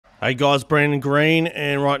Hey guys, Brandon Green,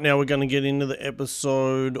 and right now we're going to get into the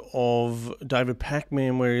episode of David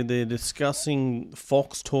Pacman where they're discussing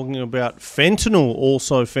Fox talking about fentanyl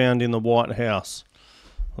also found in the White House.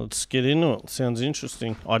 Let's get into it. Sounds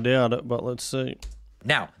interesting. I doubt it, but let's see.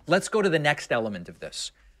 Now, let's go to the next element of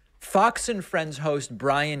this. Fox and Friends host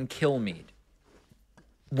Brian Kilmeade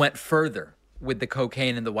went further with the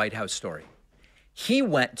cocaine in the White House story. He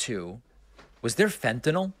went to, was there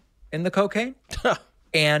fentanyl in the cocaine?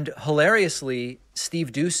 And hilariously,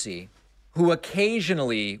 Steve Doocy, who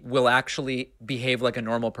occasionally will actually behave like a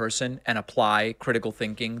normal person and apply critical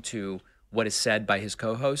thinking to what is said by his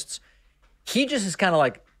co-hosts, he just is kind of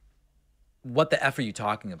like, what the F are you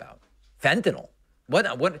talking about? Fentanyl?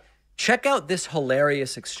 What? Check out this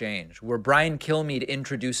hilarious exchange where Brian Kilmeade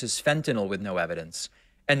introduces fentanyl with no evidence.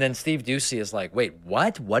 And then Steve Doocy is like, wait,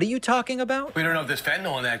 what? What are you talking about? We don't know if there's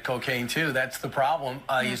fentanyl in that cocaine, too. That's the problem.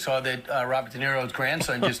 You saw that Robert De Niro's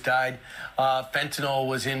grandson just died. Fentanyl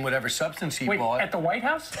was in whatever substance he bought. At the White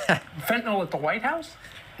House? Fentanyl at the White House?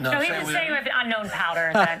 No, he was saying with unknown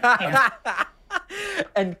powder. That,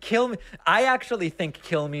 And Kilmeade, I actually think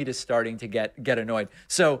Kilmeade is starting to get annoyed.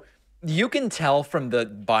 So you can tell from the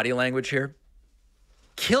body language here,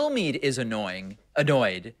 Kilmeade is annoyed.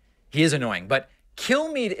 He is annoying, but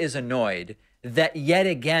Kilmeade is annoyed that yet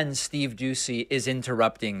again Steve Doocy is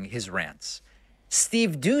interrupting his rants.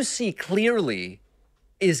 Steve Doocy clearly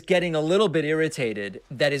is getting a little bit irritated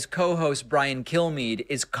that his co-host Brian Kilmeade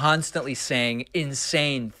is constantly saying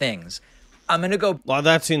insane things. I'm going to go... Like,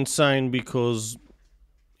 that's insane because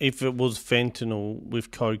if it was fentanyl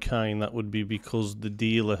with cocaine, that would be because the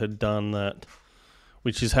dealer had done that,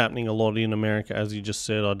 which is happening a lot in America. As you just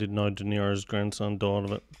said, I didn't know De Niro's grandson died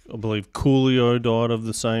of it. I believe Coolio died of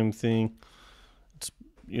the same thing.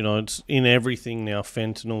 It's in everything now.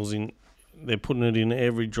 Fentanyl's in. They're putting it in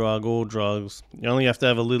every drug, all drugs. You only have to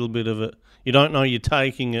have a little bit of it. You don't know you're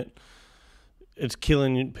taking it. It's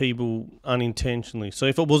killing people unintentionally. So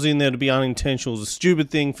if it was in there to be unintentional, it's a stupid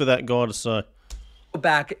thing for that guy to say.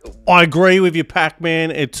 Back. I agree with you,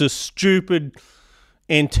 Pac-Man. It's a stupid,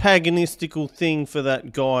 antagonistical thing for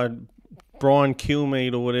that guy, Brian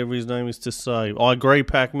Kilmeade or whatever his name is, to say. I agree,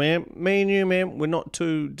 Pac-Man. Me and you, man, we're not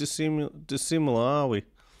too dissimilar, are we?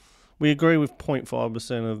 We agree with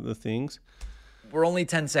 0.5% of the things. We're only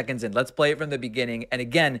 10 seconds in. Let's play it from the beginning. And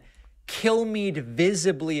again, Kilmeade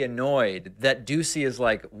visibly annoyed that Doocy is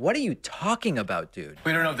like, what are you talking about, dude?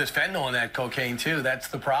 We don't know if there's fentanyl in that cocaine, too. That's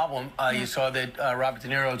the problem. You saw that Robert De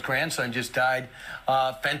Niro's grandson just died.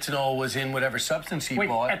 Fentanyl was in whatever substance he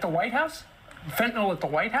bought. At the White House? Fentanyl at the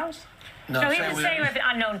White House? no, he was saying with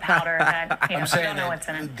unknown powder. That, I'm saying don't know what's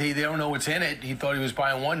in it. They don't know what's in it. He thought he was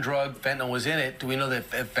buying one drug. Fentanyl was in it. Do we know that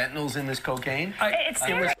fentanyl's in this cocaine?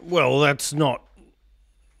 Well, that's not...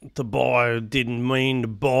 The buyer didn't mean to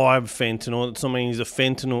buy fentanyl. It's not mean he's a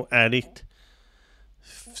fentanyl addict.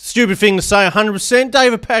 Stupid thing to say, 100%.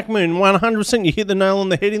 David Pacman, 100%. You hit the nail on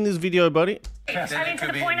the head in this video, buddy. Yes. I mean, to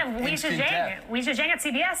the point of Weijia Zhang. Weijia Zhang at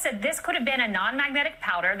CBS said this could have been a non-magnetic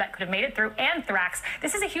powder that could have made it through anthrax.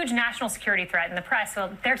 This is a huge national security threat in the press,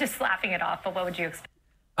 so they're just laughing it off. But what would you expect?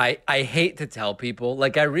 I hate to tell people,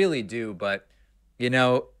 like I really do, but,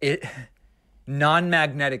 it...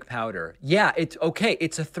 Non-magnetic powder. Yeah, it's okay.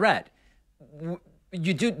 It's a threat.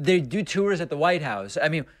 They do tours at the White House. I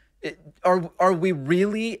mean, are we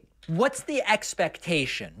really? What's the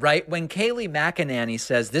expectation, right? When Kayleigh McEnany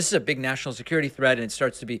says this is a big national security threat and it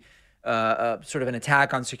starts to be sort of an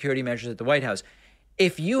attack on security measures at the White House,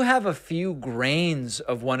 if you have a few grains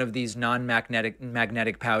of one of these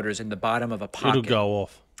non-magnetic powders in the bottom of a pocket, it'll go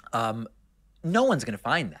off. No one's going to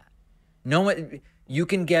find that. No one. You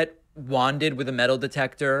can get wanded with a metal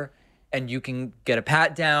detector and you can get a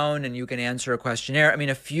pat down and you can answer a questionnaire. I mean,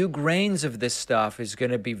 a few grains of this stuff is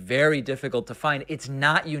going to be very difficult to find. It's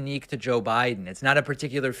not unique to Joe Biden. It's not a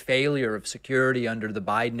particular failure of security under the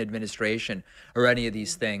Biden administration or any of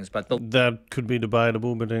these things. But that could be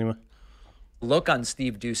debatable, but anyway. Look on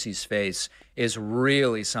Steve Doocy's face is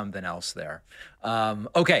really something else there.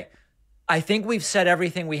 Okay, I think we've said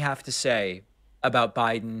everything we have to say about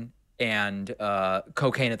Biden and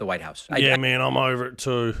cocaine at the White House. Man, I'm over it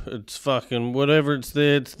too. It's fucking whatever. It's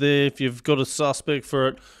there. It's there. If you've got a suspect for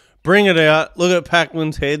it, bring it out. Look at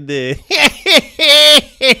Pacman's head there.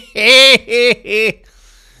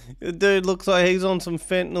 The dude looks like he's on some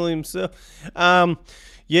fentanyl himself.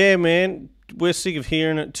 Yeah, man, we're sick of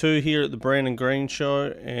hearing it too here at the Brandon Green Show.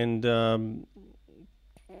 And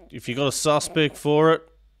if you got a suspect for it,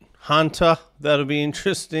 Hunter, that'll be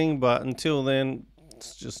interesting. But until then,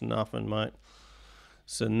 it's just nothing, mate.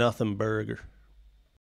 It's a nothing burger.